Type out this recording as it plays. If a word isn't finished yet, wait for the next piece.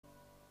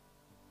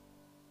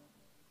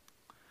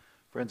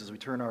Friends, as we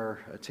turn our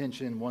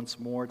attention once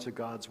more to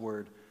God's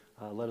Word,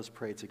 let us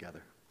pray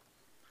together.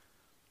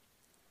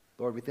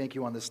 Lord, we thank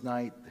you on this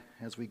night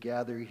as we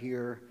gather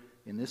here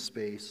in this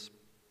space,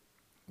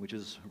 which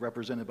is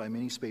represented by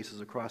many spaces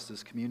across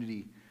this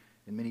community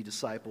and many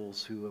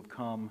disciples who have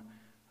come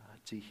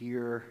to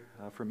hear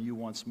from you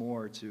once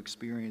more, to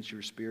experience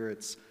your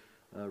Spirit's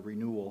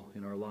renewal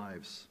in our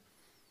lives,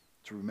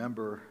 to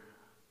remember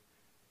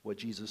what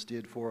Jesus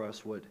did for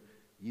us, what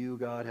you,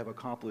 God, have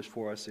accomplished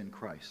for us in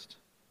Christ.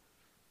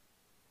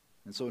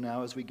 And so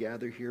now as we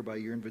gather here by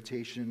your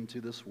invitation to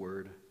this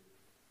word,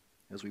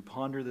 as we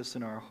ponder this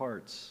in our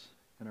hearts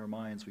and our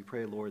minds, we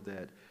pray, Lord,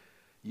 that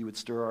you would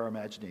stir our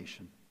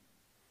imagination,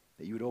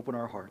 that you would open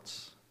our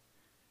hearts,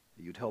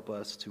 that you'd help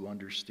us to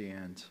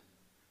understand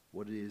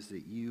what it is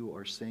that you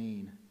are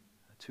saying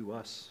to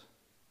us,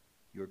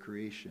 your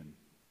creation,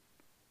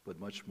 but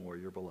much more,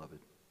 your beloved.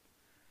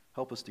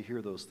 Help us to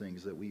hear those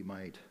things that we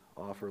might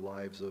offer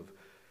lives of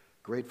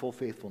grateful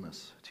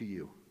faithfulness to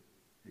you,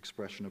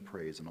 expression of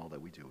praise in all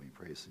that we do. We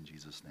praise in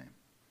Jesus' name.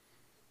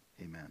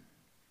 Amen.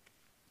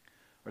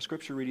 Our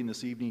scripture reading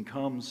this evening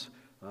comes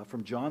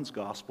from John's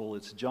Gospel.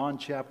 It's John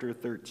chapter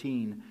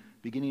 13,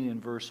 beginning in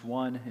verse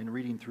 1 and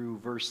reading through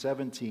verse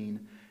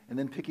 17, and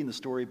then picking the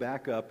story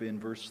back up in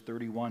verse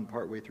 31,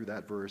 partway through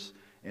that verse,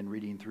 and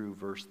reading through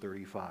verse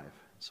 35.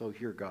 So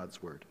hear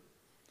God's word.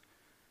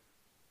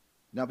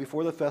 Now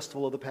before the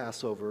festival of the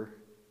Passover,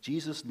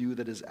 Jesus knew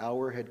that his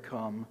hour had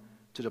come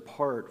to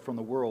depart from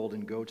the world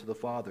and go to the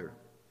Father.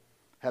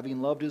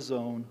 Having loved his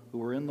own who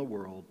were in the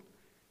world,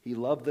 he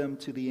loved them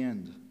to the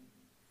end.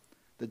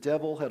 The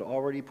devil had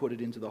already put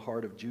it into the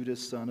heart of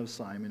Judas, son of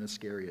Simon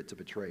Iscariot, to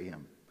betray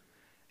him.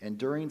 And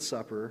during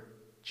supper,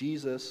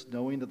 Jesus,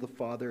 knowing that the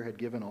Father had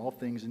given all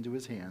things into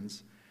his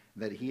hands,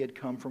 and that he had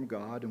come from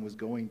God and was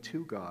going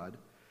to God,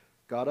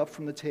 got up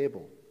from the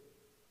table,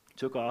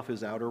 took off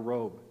his outer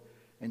robe,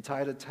 and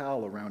tied a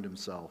towel around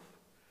himself.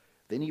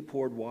 Then he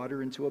poured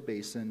water into a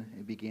basin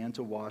and began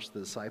to wash the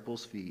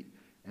disciples' feet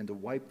and to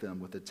wipe them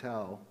with the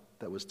towel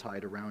that was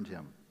tied around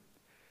him.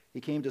 He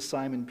came to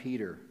Simon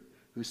Peter,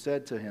 who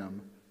said to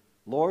him,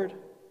 "Lord,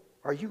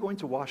 are you going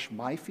to wash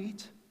my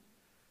feet?"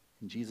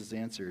 And Jesus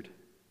answered,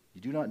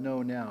 "You do not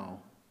know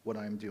now what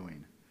I am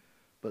doing,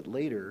 but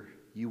later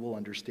you will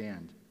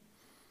understand."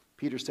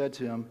 Peter said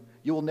to him,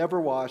 "You will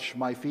never wash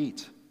my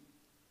feet."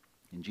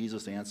 And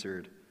Jesus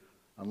answered,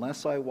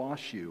 "Unless I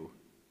wash you,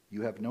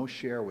 you have no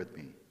share with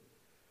me."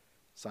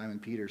 Simon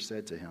Peter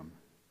said to him,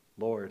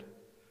 "Lord,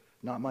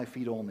 not my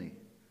feet only,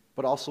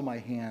 but also my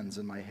hands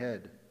and my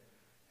head."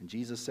 And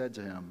Jesus said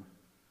to him,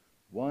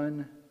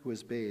 "One who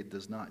is bathed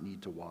does not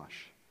need to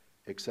wash,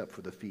 except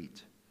for the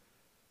feet,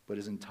 but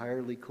is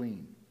entirely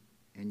clean.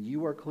 And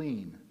you are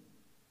clean,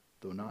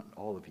 though not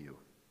all of you."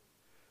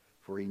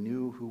 For he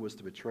knew who was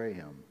to betray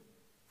him.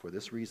 For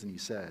this reason he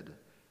said,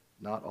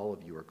 "Not all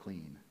of you are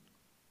clean."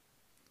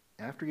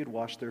 After he had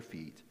washed their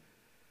feet,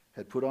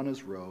 had put on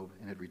his robe,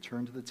 and had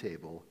returned to the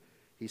table,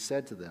 he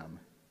said to them,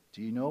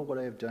 "Do you know what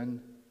I have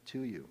done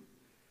to you?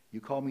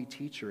 You call me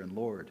teacher and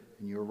Lord,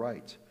 and you are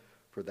right,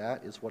 for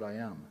that is what I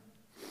am.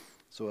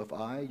 So if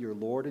I, your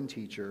Lord and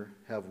teacher,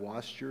 have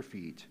washed your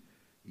feet,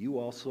 you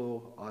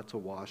also ought to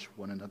wash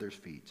one another's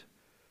feet.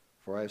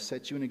 For I have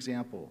set you an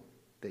example,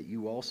 that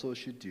you also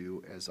should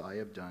do as I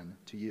have done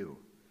to you.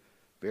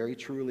 Very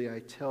truly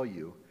I tell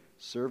you,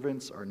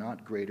 servants are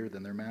not greater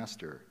than their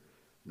master,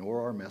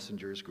 nor are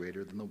messengers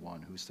greater than the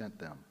one who sent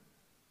them.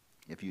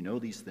 If you know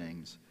these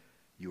things,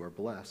 you are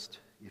blessed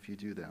if you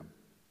do them."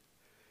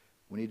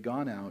 When he had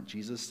gone out,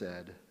 Jesus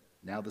said,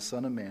 "Now the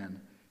Son of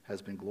Man has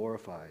been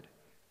glorified,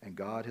 and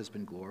God has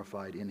been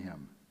glorified in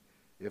him.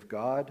 If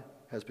God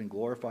has been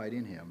glorified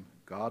in him,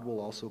 God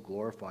will also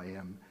glorify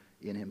him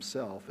in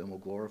himself and will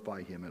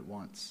glorify him at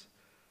once.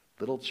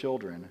 Little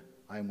children,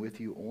 I am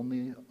with you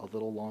only a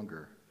little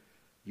longer.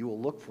 You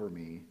will look for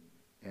me,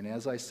 and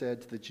as I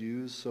said to the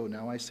Jews, so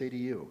now I say to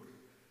you,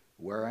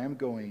 where I am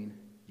going,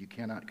 you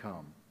cannot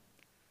come.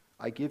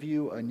 I give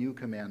you a new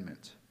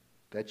commandment,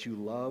 that you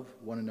love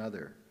one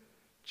another,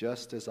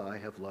 just as I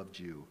have loved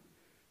you.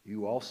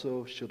 You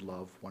also should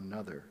love one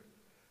another.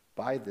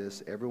 By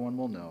this everyone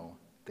will know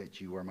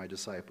that you are my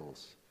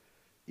disciples,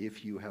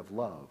 if you have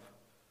love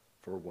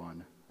for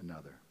one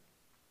another."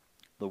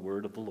 The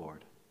word of the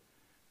Lord.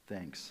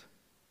 Thanks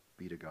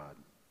be to God.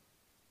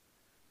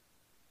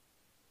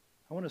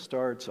 I want to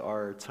start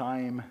our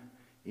time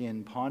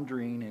in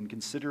pondering and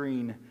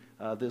considering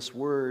this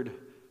word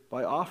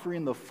by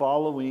offering the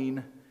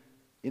following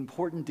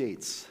important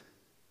dates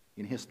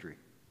in history.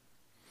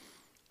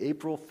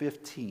 April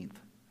 15th,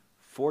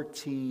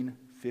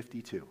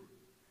 1452.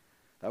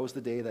 That was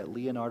the day that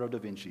Leonardo da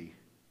Vinci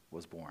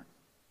was born.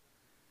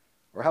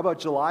 Or how about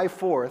July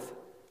 4th,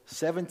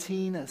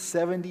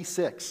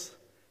 1776?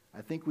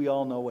 I think we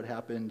all know what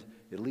happened,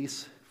 at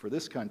least for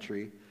this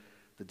country.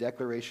 The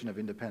Declaration of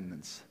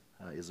Independence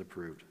is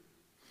approved.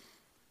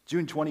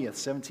 June 20th,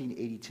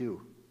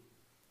 1782.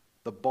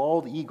 The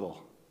bald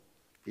eagle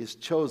is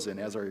chosen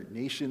as our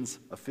nation's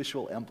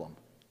official emblem.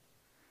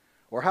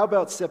 Or how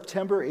about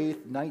September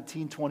 8th,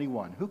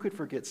 1921? Who could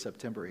forget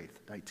September 8th,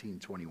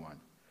 1921?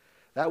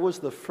 That was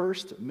the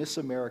first Miss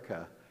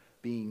America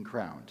being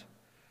crowned.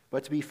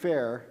 But to be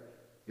fair,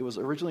 it was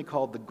originally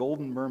called the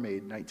Golden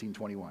Mermaid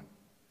 1921.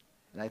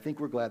 And I think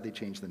we're glad they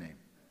changed the name.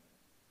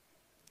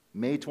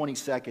 May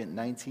 22nd,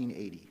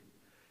 1980.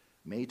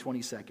 May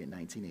 22nd,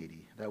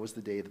 1980. That was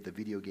the day that the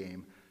video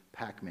game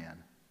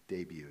Pac-Man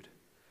debuted.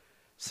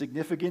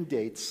 Significant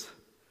dates,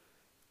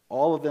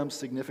 all of them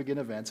significant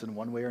events in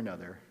one way or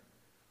another.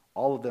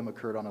 All of them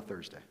occurred on a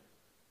Thursday.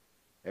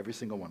 Every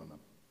single one of them.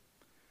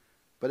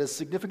 But as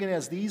significant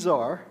as these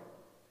are,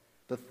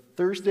 the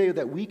Thursday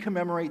that we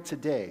commemorate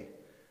today,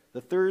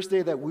 the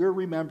Thursday that we're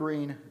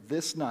remembering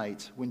this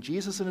night, when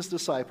Jesus and his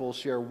disciples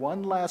share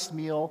one last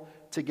meal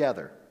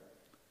together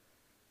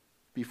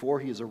before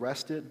he is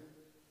arrested,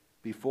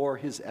 before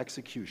his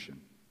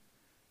execution,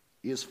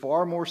 is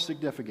far more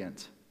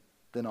significant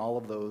than all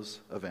of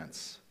those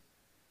events.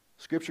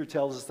 Scripture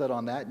tells us that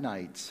on that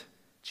night,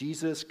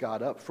 Jesus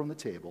got up from the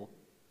table,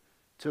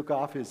 took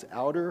off his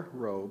outer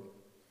robe,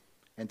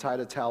 and tied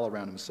a towel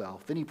around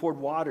himself. Then he poured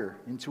water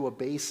into a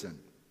basin.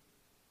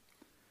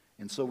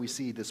 And so we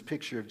see this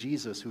picture of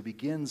Jesus who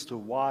begins to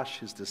wash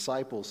his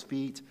disciples'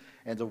 feet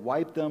and to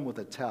wipe them with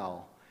a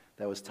towel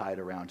that was tied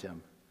around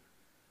him.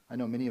 I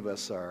know many of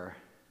us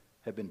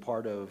have been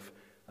part of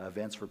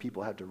events where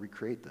people had to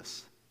recreate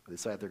this. They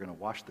decide they're going to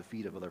wash the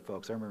feet of other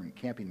folks. I remember in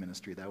camping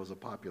ministry, that was a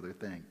popular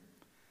thing.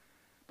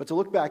 But to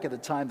look back at the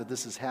time that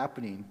this is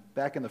happening,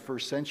 back in the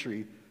first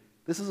century,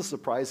 this is a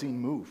surprising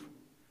move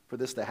for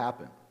this to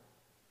happen.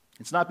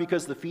 It's not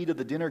because the feet of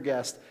the dinner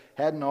guest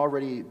hadn't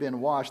already been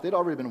washed. They'd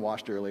already been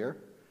washed earlier.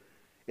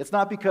 It's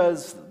not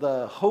because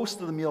the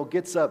host of the meal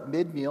gets up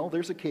mid-meal.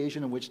 There's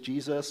occasion in which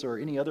Jesus or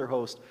any other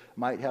host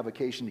might have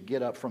occasion to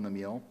get up from the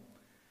meal.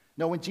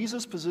 No, when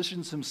Jesus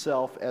positions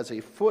himself as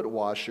a foot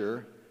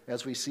washer,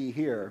 as we see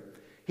here,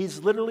 he's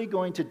literally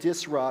going to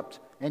disrupt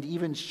and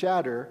even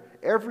shatter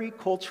every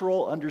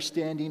cultural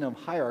understanding of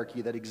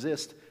hierarchy that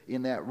exists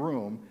in that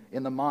room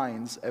in the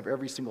minds of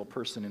every single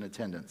person in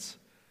attendance.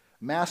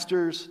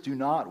 Masters do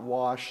not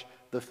wash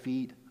the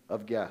feet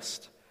of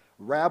guests.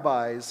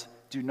 Rabbis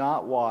do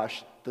not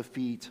wash the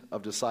feet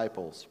of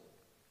disciples.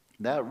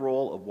 That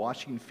role of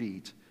washing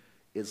feet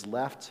is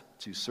left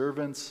to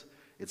servants,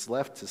 it's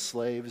left to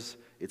slaves,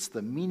 it's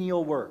the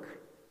menial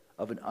work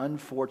of an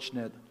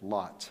unfortunate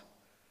lot.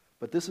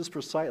 But this is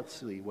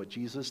precisely what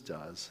Jesus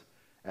does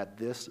at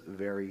this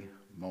very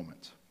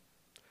moment.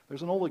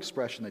 There's an old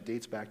expression that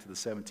dates back to the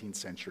 17th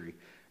century,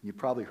 and you've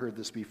probably heard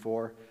this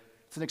before.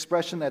 It's an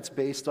expression that's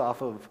based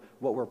off of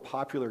what were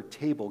popular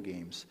table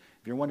games.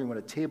 If you're wondering what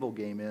a table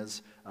game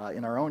is,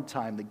 in our own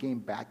time, the game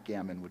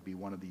backgammon would be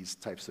one of these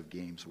types of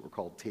games, what were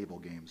called table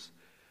games.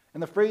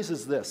 And the phrase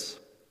is this: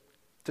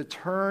 to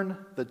turn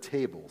the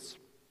tables.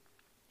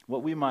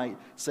 What we might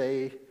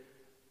say,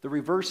 the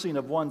reversing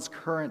of one's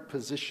current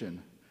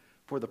position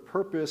for the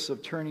purpose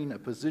of turning a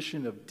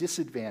position of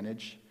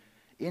disadvantage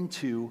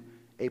into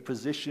a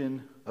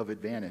position of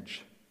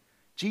advantage.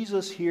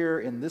 Jesus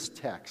here in this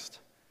text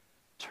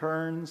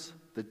turns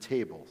the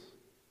tables,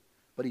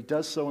 but he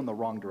does so in the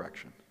wrong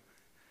direction.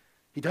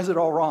 He does it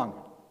all wrong.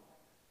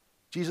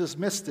 Jesus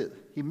missed it.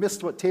 He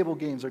missed what table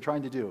games are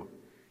trying to do.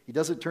 He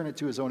doesn't turn it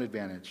to his own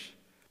advantage,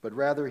 but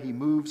rather he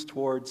moves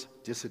towards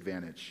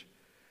disadvantage.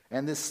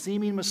 And this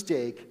seeming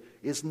mistake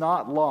is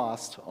not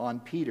lost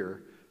on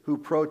Peter, who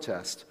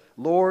protests,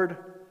 "Lord,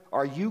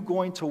 are you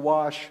going to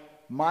wash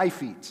my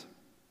feet?"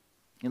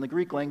 In the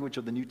Greek language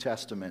of the New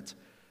Testament,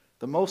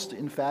 the most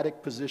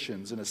emphatic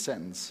positions in a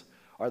sentence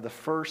are the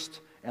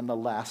first and the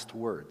last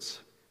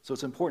words. So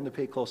it's important to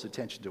pay close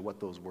attention to what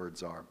those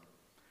words are.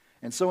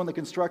 And so in the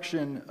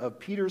construction of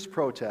Peter's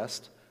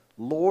protest,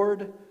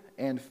 Lord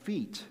and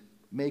feet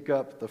make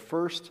up the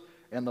first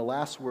and the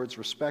last words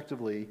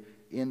respectively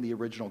in the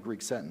original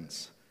Greek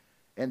sentence.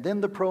 And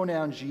then the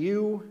pronouns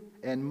you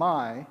and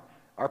my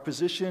are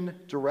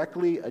positioned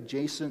directly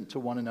adjacent to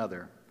one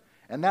another.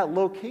 And that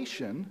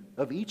location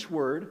of each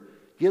word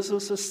gives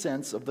us a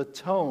sense of the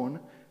tone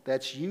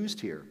that's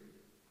used here.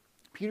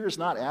 Peter is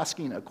not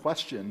asking a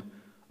question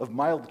of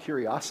mild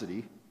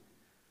curiosity.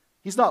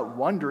 He's not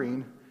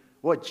wondering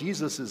what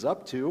Jesus is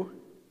up to,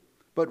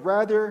 but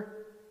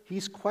rather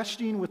he's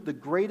questioning with the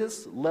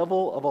greatest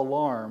level of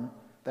alarm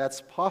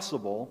that's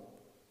possible,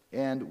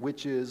 and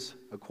which is,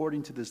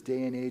 according to this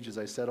day and age, as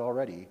I said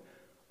already,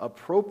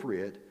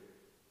 appropriate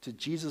to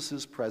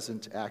Jesus'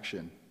 present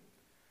action.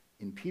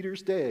 In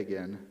Peter's day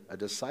again, a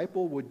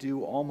disciple would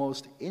do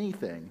almost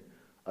anything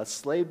a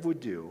slave would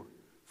do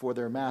for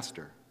their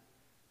master,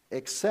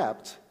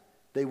 except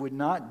they would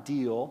not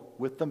deal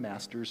with the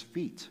master's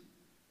feet.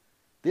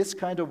 This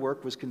kind of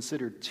work was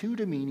considered too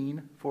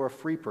demeaning for a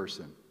free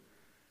person,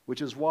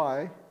 which is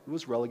why it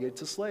was relegated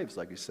to slaves,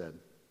 like we said.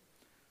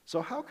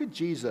 So how could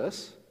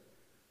Jesus,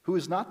 who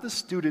is not the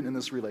student in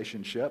this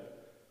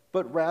relationship,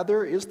 but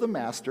rather is the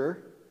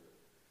master,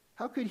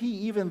 how could he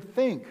even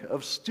think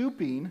of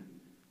stooping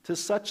to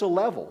such a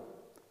level?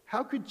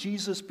 How could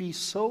Jesus be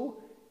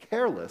so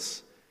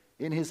careless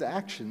in his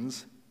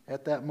actions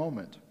at that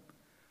moment?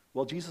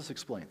 Well, Jesus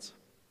explains.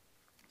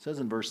 It says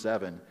in verse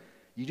 7,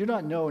 "You do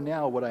not know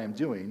now what I am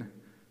doing,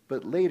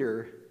 but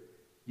later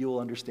you will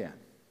understand."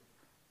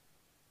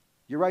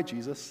 You're right,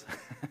 Jesus.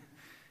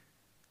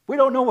 We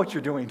don't know what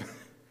you're doing.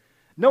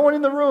 No one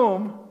in the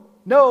room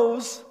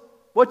knows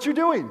what you're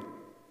doing.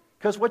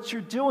 Because what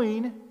you're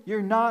doing,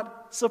 you're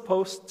not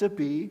supposed to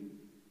be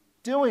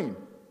doing.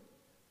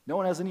 No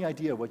one has any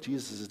idea what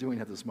Jesus is doing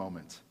at this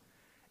moment.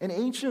 And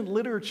ancient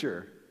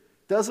literature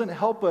doesn't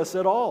help us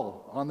at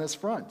all on this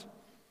front.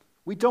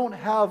 We don't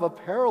have a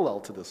parallel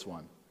to this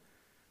one.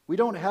 We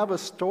don't have a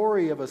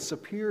story of a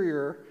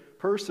superior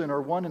person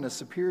or one in a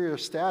superior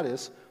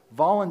status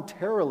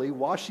voluntarily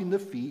washing the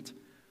feet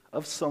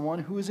of someone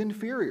who is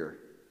inferior.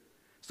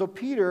 So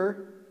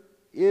Peter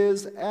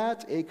is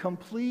at a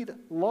complete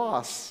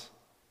loss,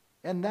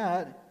 and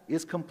that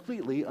is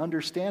completely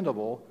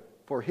understandable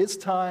for his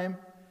time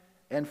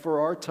and for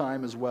our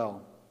time as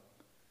well.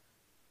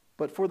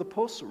 But for the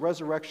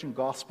post-resurrection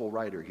gospel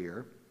writer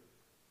here,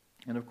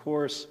 and of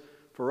course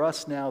for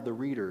us now the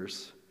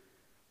readers,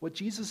 what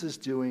Jesus is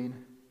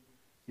doing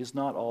is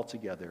not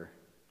altogether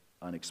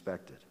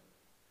unexpected.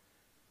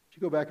 If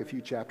you go back a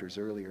few chapters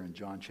earlier in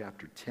John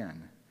chapter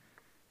 10,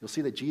 you'll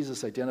see that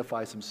Jesus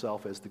identifies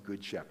himself as the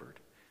Good Shepherd.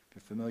 If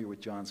you're familiar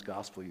with John's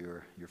gospel,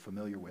 you're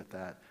familiar with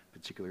that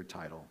particular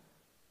title.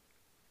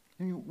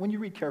 And when you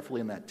read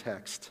carefully in that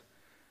text,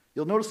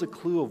 you'll notice a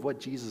clue of what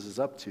Jesus is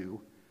up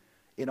to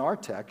in our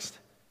text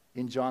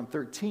in John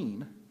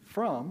 13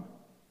 from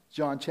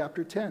John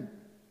chapter 10.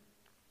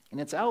 And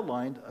it's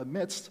outlined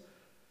amidst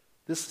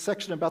this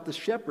section about the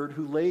shepherd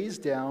who lays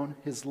down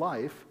his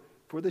life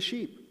for the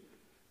sheep.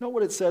 Note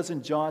what it says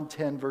in John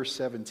 10, verse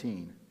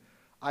 17.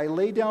 "I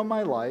lay down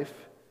my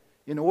life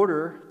in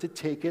order to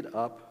take it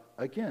up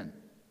again."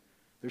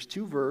 There's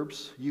two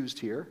verbs used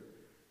here,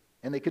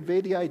 and they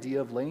convey the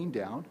idea of laying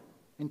down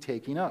and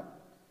taking up.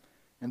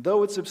 And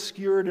though it's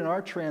obscured in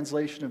our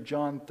translation of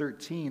John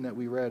 13 that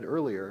we read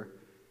earlier,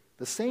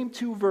 the same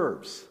two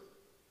verbs,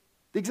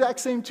 the exact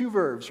same two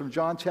verbs from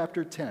John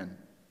chapter 10,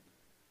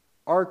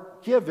 are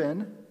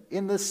given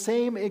in the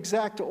same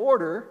exact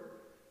order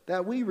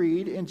that we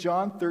read in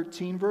John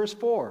 13, verse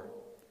 4.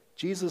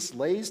 Jesus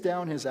lays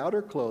down his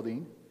outer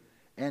clothing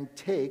and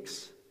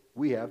takes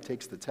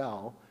the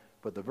towel,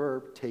 but the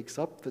verb takes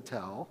up the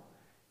towel,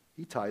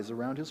 he ties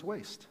around his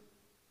waist.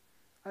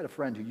 I had a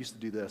friend who used to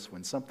do this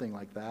when something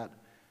like that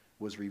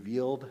was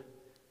revealed.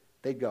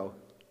 They'd go,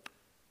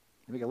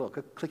 they make a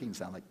little clicking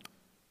sound, like,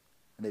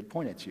 and they'd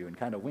point at you and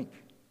kind of wink.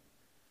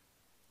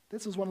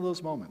 This is one of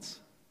those moments.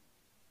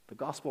 The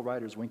gospel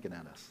writer's winking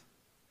at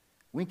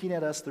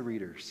us, the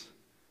readers,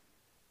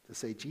 to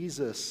say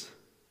Jesus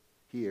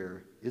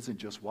here isn't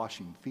just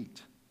washing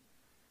feet.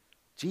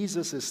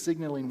 Jesus is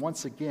signaling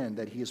once again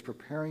that he is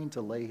preparing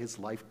to lay his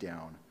life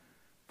down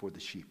for the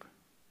sheep.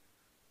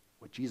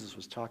 What Jesus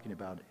was talking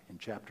about in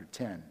chapter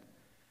 10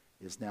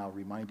 is now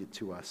reminded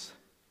to us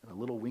in a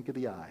little wink of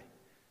the eye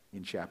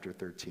in chapter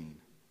 13.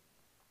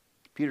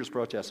 Peter's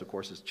protest, of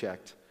course, is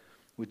checked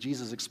with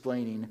Jesus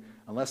explaining,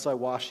 "Unless I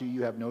wash you,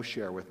 you have no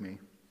share with me."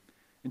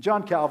 And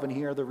John Calvin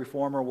here, the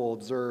reformer, will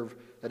observe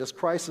that as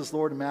Christ is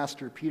Lord and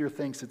Master, Peter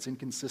thinks it's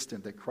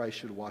inconsistent that Christ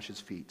should wash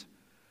his feet.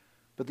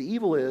 But the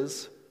evil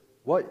is,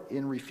 what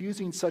in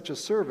refusing such a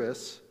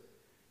service,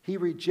 he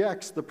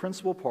rejects the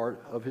principal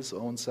part of his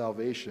own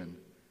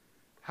salvation.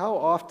 How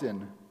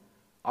often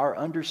our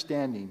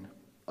understanding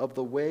of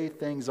the way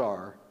things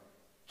are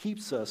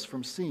keeps us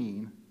from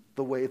seeing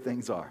the way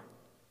things are.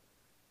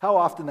 How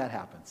often that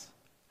happens.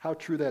 How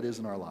true that is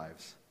in our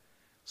lives.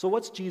 So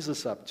what's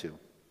Jesus up to?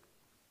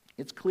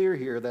 It's clear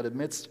here that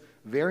amidst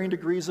varying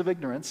degrees of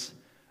ignorance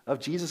of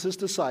Jesus'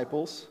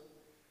 disciples,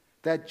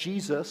 that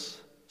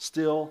Jesus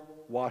still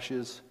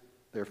washes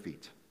their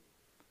feet.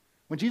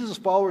 When Jesus'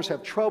 followers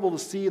have trouble to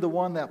see the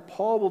one that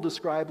Paul will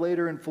describe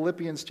later in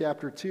Philippians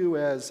chapter 2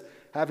 as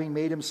having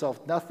made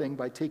himself nothing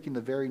by taking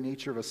the very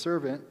nature of a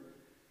servant,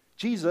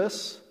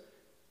 Jesus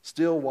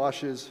still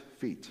washes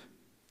feet.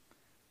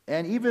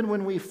 And even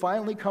when we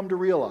finally come to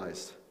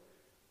realize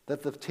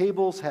that the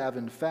tables have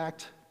in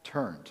fact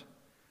turned,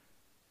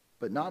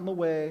 but not in the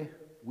way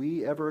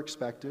we ever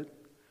expected,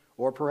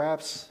 or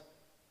perhaps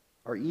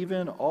are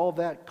even all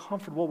that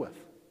comfortable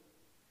with.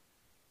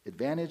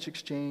 Advantage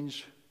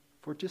exchanged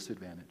for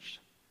disadvantage.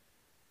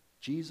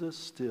 Jesus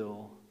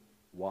still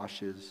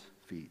washes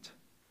feet.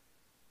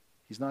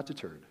 He's not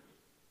deterred.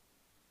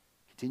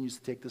 He continues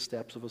to take the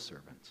steps of a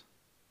servant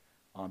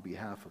on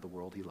behalf of the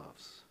world he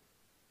loves,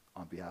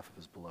 on behalf of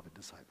his beloved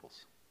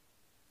disciples.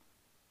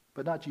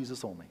 But not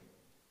Jesus only.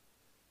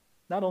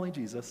 Not only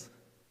Jesus.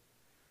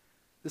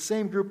 The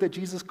same group that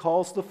Jesus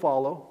calls to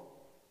follow,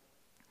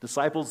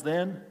 disciples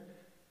then,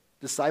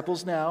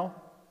 disciples now,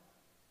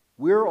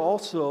 we're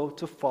also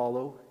to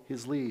follow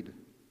his lead. It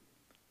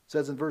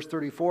says in verse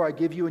 34, "I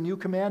give you a new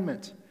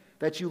commandment,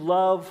 that you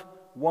love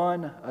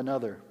one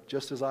another,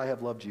 just as I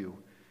have loved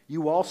you.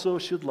 You also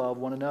should love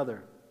one another."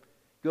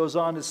 It goes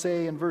on to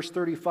say in verse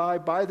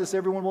 35, "By this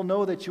everyone will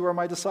know that you are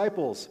my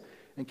disciples."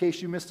 In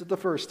case you missed it the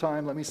first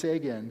time, let me say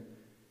again,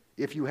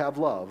 if you have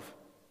love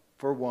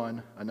for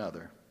one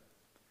another.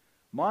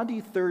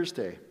 Maundy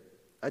Thursday,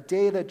 a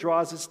day that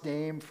draws its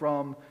name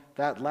from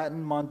that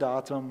Latin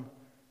mandatum,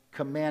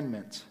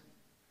 commandment.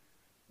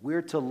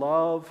 We're to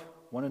love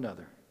one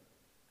another.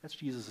 That's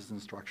Jesus'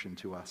 instruction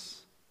to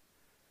us.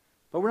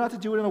 But we're not to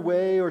do it in a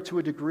way or to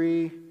a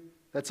degree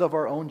that's of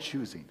our own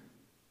choosing.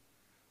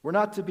 We're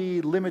not to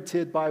be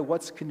limited by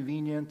what's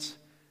convenient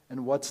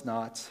and what's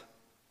not.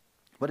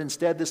 But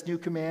instead, this new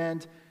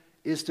command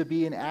is to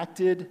be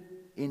enacted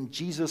in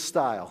Jesus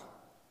style.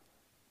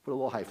 Put a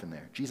little hyphen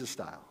there, Jesus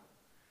style.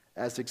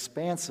 As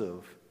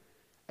expansive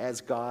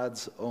as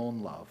God's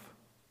own love.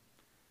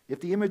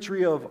 If the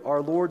imagery of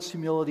our Lord's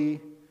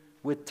humility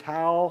with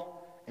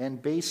towel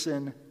and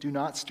basin do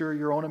not stir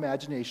your own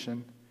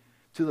imagination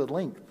to the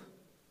length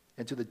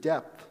and to the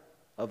depth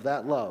of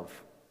that love,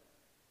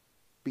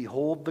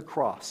 behold the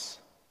cross.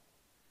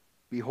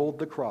 Behold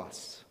the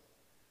cross.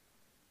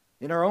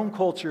 In our own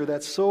culture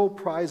that so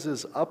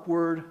prizes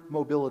upward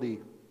mobility,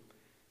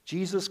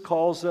 Jesus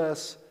calls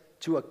us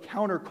to a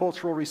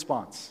countercultural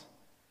response.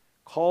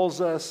 Calls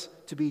us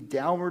to be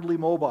downwardly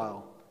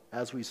mobile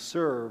as we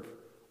serve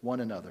one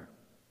another.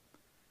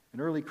 An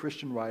early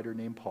Christian writer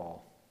named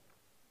Paul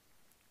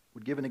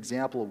would give an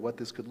example of what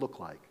this could look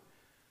like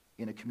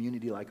in a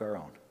community like our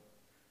own.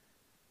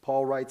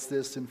 Paul writes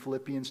this in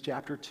Philippians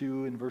chapter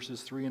 2 in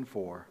verses 3 and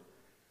 4.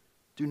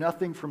 Do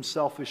nothing from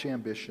selfish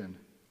ambition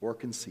or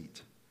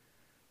conceit,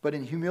 but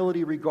in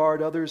humility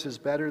regard others as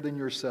better than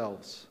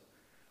yourselves.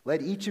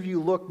 Let each of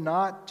you look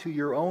not to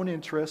your own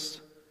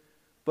interests,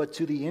 but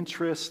to the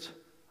interest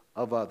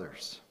of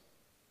others.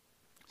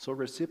 So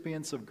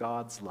recipients of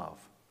God's love,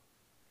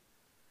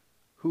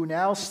 who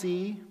now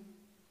see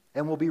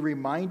and will be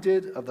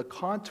reminded of the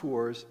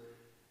contours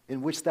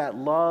in which that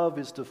love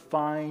is to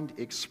find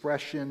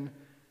expression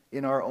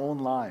in our own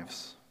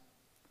lives.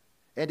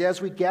 And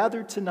as we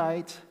gather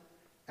tonight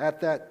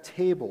at that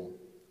table,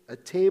 a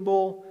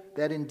table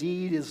that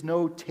indeed is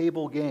no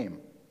table game,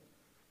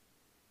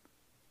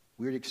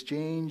 we're to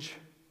exchange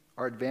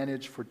our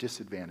advantage for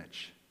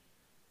disadvantage.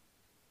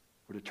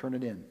 We're to turn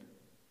it in.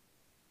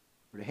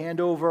 We're to hand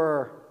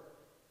over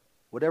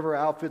whatever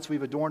outfits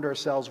we've adorned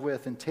ourselves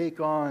with and take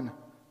on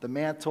the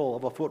mantle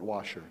of a foot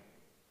washer.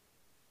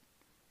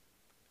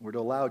 We're to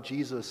allow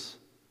Jesus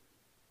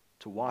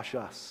to wash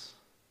us,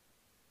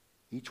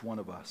 each one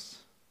of us.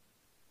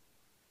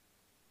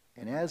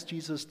 And as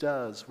Jesus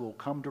does, we'll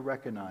come to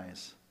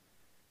recognize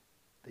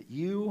that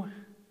you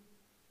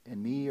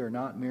and me are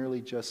not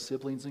merely just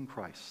siblings in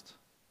Christ,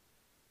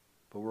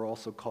 but we're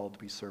also called to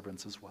be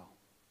servants as well.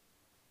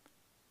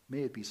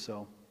 May it be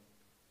so.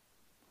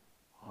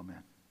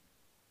 Amen.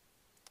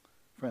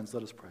 Friends,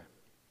 let us pray.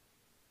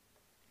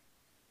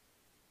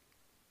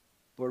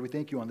 Lord, we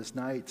thank you on this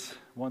night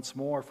once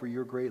more for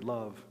your great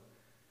love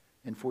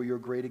and for your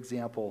great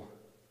example.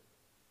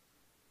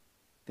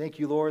 Thank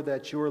you, Lord,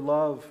 that your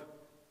love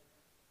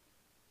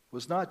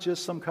was not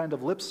just some kind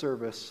of lip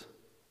service,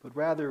 but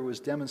rather it was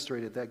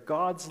demonstrated, that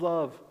God's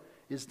love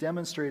is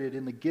demonstrated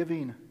in the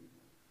giving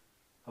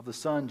of the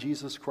Son,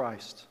 Jesus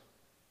Christ.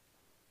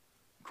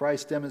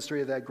 Christ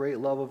demonstrated that great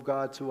love of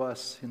God to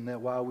us in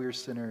that while we were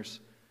sinners,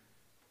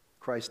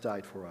 Christ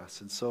died for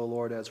us. And so,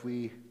 Lord, as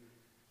we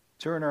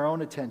turn our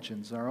own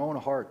attentions and our own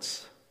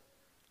hearts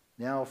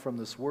now from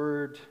this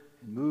word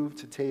and move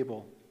to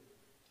table,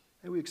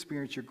 may we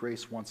experience your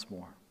grace once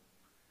more.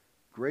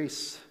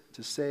 Grace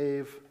to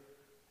save,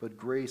 but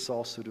grace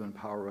also to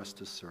empower us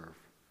to serve.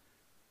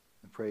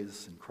 And pray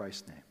this in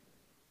Christ's name.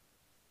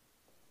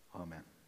 Amen.